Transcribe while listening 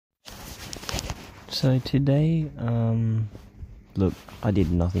So today, look, I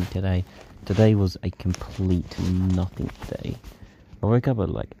did nothing today. Today was a complete nothing day. I woke up at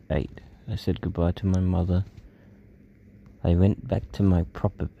like 8. I said goodbye to my mother. I went back to my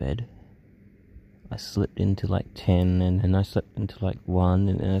proper bed. I slept into like 10, and then I slept into like 1,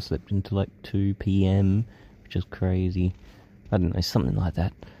 and then I slept into like 2 p.m, which is crazy. I don't know, something like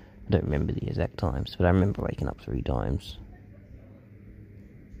that. I don't remember the exact times, but I remember waking up 3 times.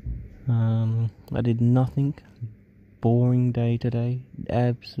 I did nothing. Boring day today.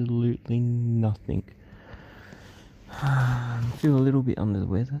 Absolutely nothing. I feel a little bit under the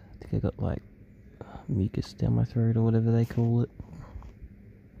weather. I think I got like mucus down my throat or whatever they call it.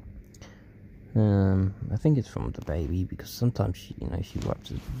 I think it's from the baby, because sometimes she wipes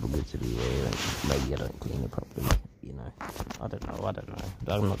the boogers everywhere and maybe I don't clean it properly, I don't know.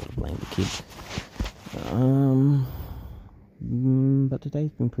 I'm not gonna blame the kid. But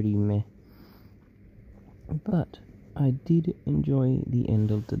today's been pretty meh. But I did enjoy the end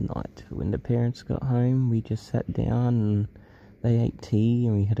of the night. When the parents got home, we just sat down and they ate tea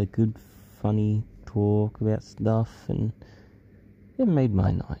and we had a good, funny talk about stuff, and it made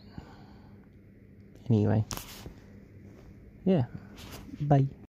my night. Anyway, yeah, bye.